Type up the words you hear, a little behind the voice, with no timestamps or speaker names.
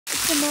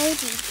a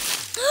maybe.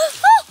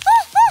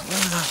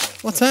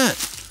 What's that?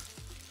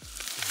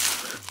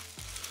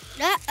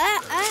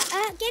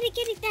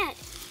 Get it, Dad.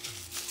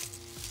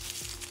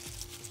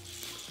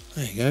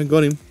 There you go,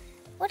 got him.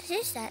 What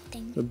is that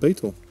thing? A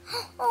beetle.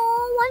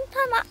 Oh, one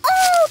time.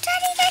 Oh,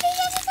 Daddy.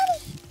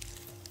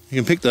 You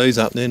can pick these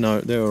up.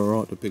 They're all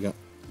right to pick up.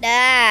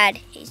 Dad,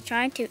 he's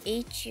trying to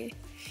eat you.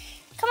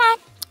 Come on.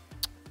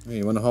 Hey,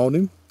 you want to hold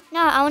him?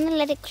 No, I want to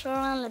let it crawl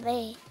under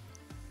there.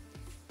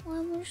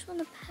 Well, I just want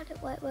to pat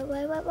it. Wait.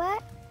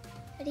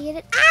 How do you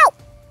get it? Ow!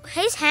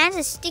 His hands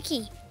are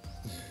sticky.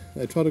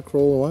 They try to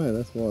crawl away.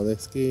 That's why they're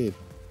scared.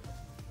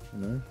 You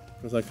know,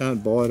 because they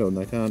can't bite or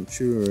they can't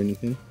chew or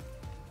anything.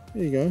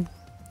 There you go.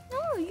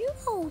 No, you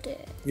hold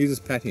it. You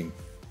just pat him.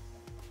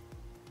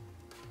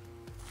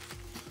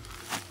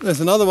 There's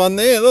another one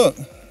there, look.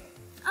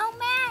 Oh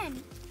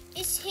man,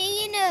 is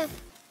he in a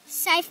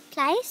safe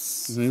place?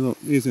 See, look,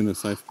 he's in a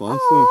safe place.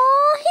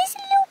 Oh, he's a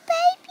little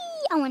baby.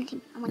 I want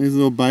him. Here's a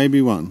little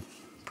baby one.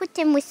 Put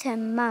him with her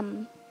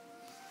mum.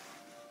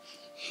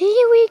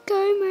 Here we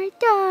go, my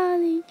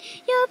darling.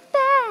 You're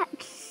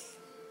back.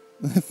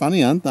 They're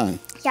funny, aren't they?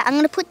 Yeah, I'm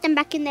going to put them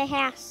back in their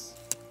house.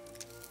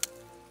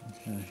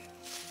 Okay.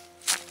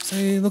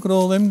 See, look at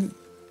all them.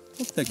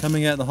 Look, they're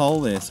coming out the hole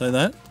there. See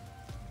that?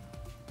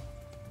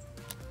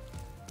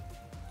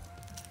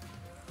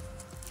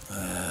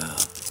 Wow.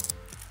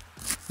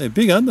 They're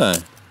big, aren't they?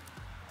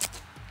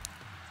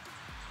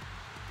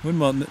 You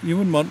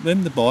wouldn't want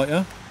them to bite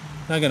you.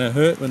 They're going to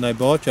hurt when they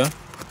bite you.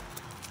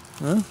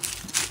 Huh?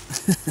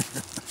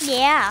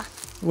 Yeah.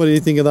 What do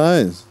you think of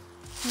those?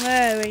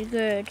 Very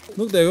good.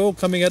 Look, they're all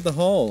coming out the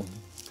hole.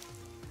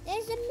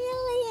 There's a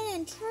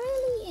million,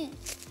 trillion.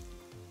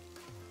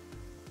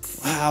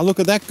 Wow, look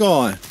at that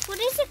guy. What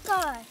is it,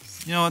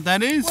 guys? You know what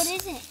that is? What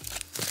is it?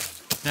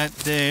 That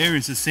there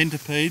is a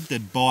centipede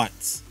that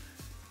bites.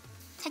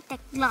 Take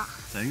that glass.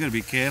 So you've got to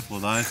be careful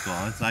of those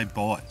guys. They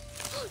bite.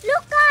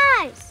 Look,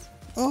 guys.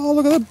 Oh,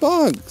 look at the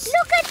bugs.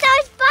 Look at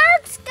those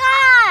bugs,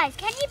 guys.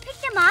 Can you pick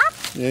them up?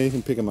 Yeah, you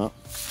can pick them up.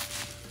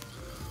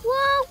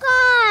 Whoa,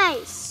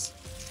 guys.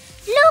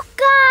 Look,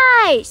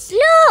 guys.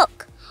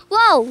 Look.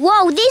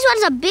 Whoa. These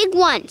ones are big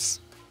ones.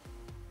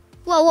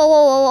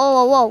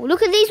 Whoa.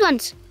 Look at these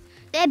ones.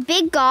 They're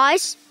big,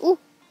 guys. Ooh.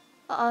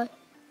 Uh-oh.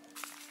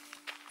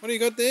 What do you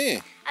got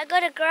there? I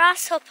got a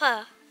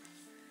grasshopper.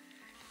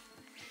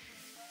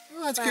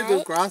 Oh, that's a cute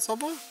little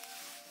grasshopper.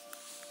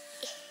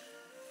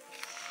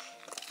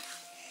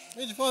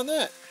 Where'd you find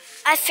that?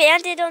 I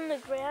found it on the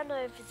ground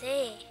over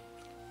there.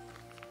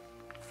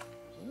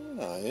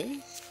 Oh, yeah.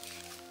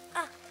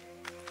 Oh.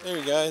 There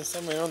we go,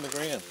 somewhere on the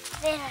ground.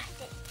 There.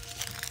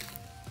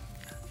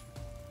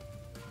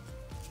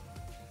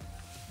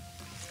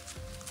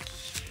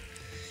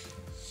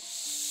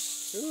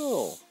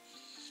 Cool.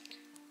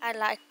 I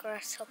like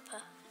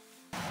grasshopper.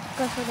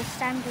 Go for the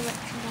same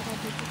direction that I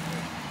did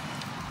before.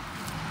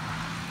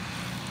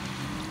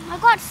 I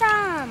got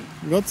some.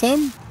 You got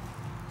some?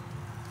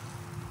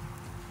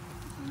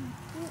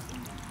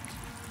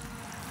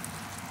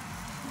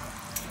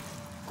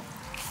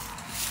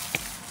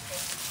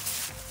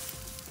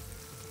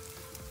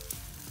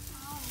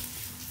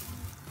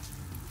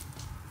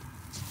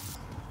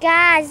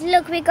 Guys,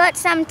 look, we got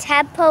some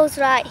tadpoles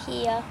right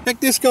here. Check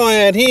this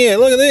guy out here,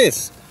 look at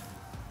this.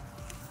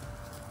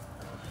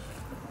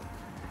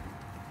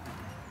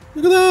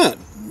 Look at that.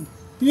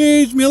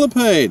 Huge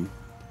millipede.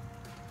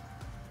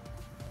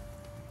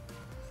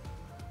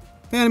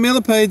 Found a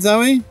millipede,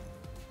 Zoe.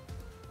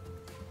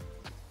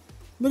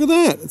 Look at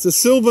that. It's a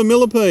silver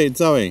millipede,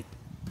 Zoe.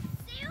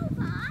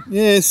 Silver?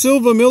 Yeah,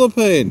 silver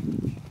millipede.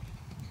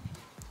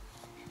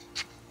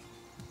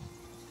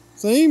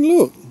 See him?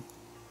 Look.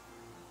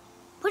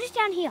 Put it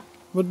down here.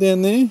 Put it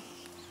down there.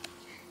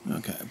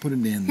 Okay, put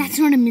it down there. That's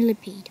not a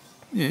millipede.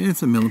 Yeah,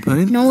 it's a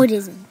millipede. No, it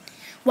isn't.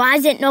 Why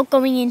is it not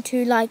going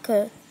into like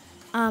a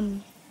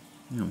Yeah.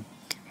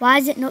 Why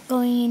is it not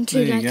going into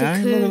There you like go. a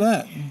curve? Look at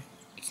that.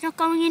 It's not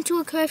going into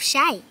a curved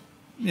shape.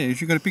 Yeah,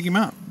 you got to pick him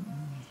up.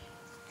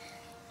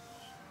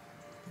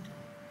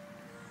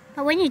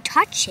 But when you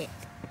touch it.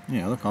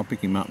 Yeah, look, I'll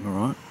pick him up, all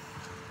right.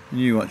 And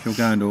you watch, you'll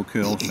go into a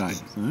curl shape,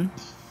 see?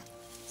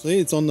 See,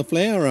 it's on the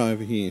flower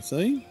over here,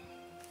 see?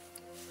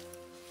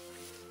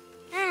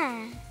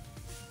 Ah.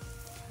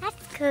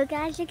 That's cool,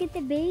 guys. Look at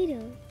the beetle.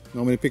 You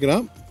want me to pick it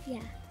up?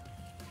 Yeah.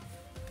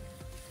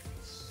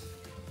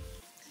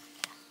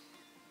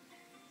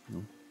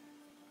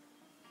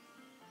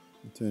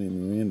 I'll turn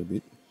him around a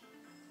bit.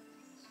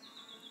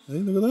 See,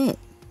 look at that.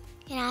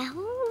 Can I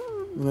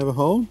hold? Want to have a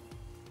hold?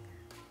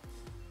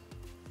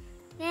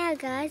 Now,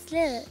 guys,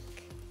 look.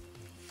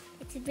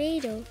 It's a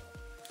beetle.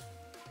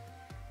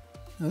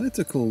 Oh, that's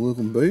a cool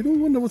little beetle.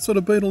 Wonder what sort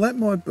of beetle that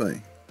might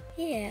be.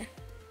 Yeah.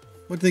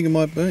 What do you think it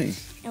might be?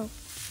 Oh.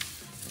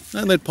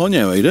 Don't let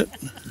Ponyo eat it.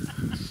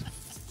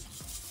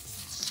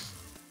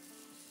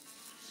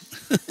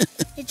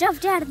 It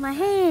dropped out of my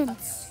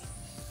hands.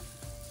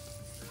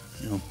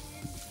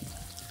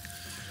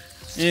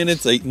 And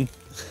it's eaten.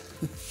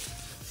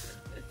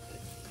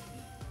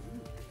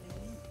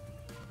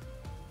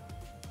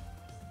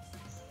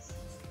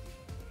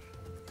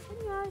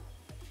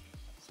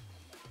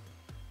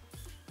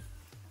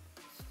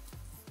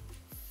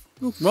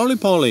 Look,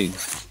 roly-poly.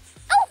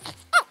 Oh,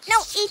 no,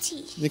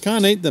 itchy. You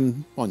can't eat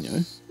them,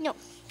 Ponyo. No.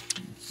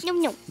 No,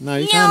 no. No,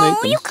 you can't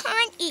eat them. No, you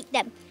can't eat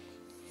them.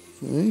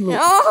 See, look.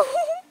 No.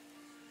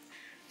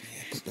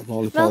 Put the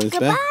roly-polies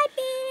back.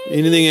 Baby.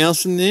 Anything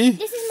else in there?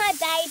 This is my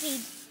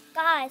baby.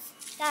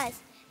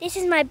 Guys. This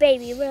is my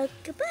baby.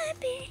 Rockabye,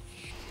 baby.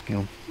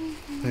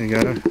 There you go.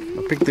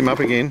 I picked him up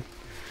again.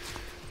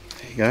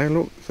 There you go,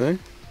 look, see?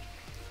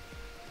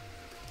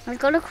 I've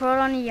got to crawl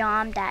on your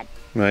arm, Dad.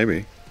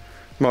 Maybe.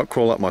 Might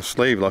crawl up my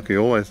sleeve like he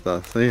always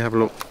does. See, have a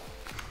look.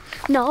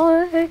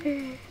 No.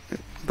 They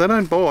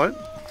don't bite.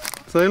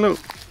 See, look.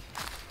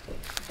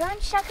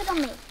 Don't chuck it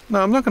on me.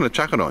 No, I'm not going to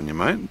chuck it on you,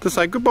 mate. Just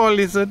say goodbye,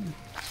 lizard.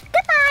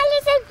 Goodbye,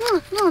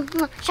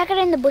 lizard. Chuck it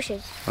in the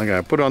bushes.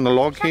 Okay, put it on the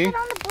log Chuck here. it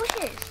on the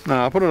bushes. No,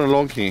 I'll put it on the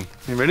log here.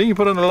 You ready? You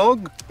put it on the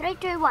log? 3,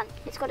 2, 1.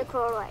 It's got to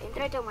crawl away. In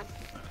 3, 2, 1.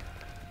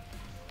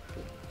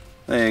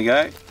 There you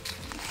go.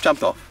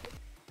 Jumped off.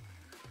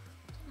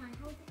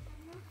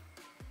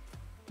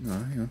 No,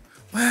 hang on.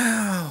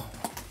 Wow!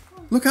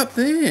 Look up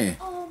there.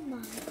 Oh my,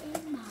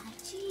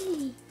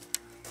 gee.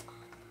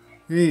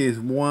 Here's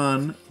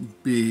one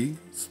big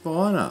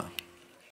spider.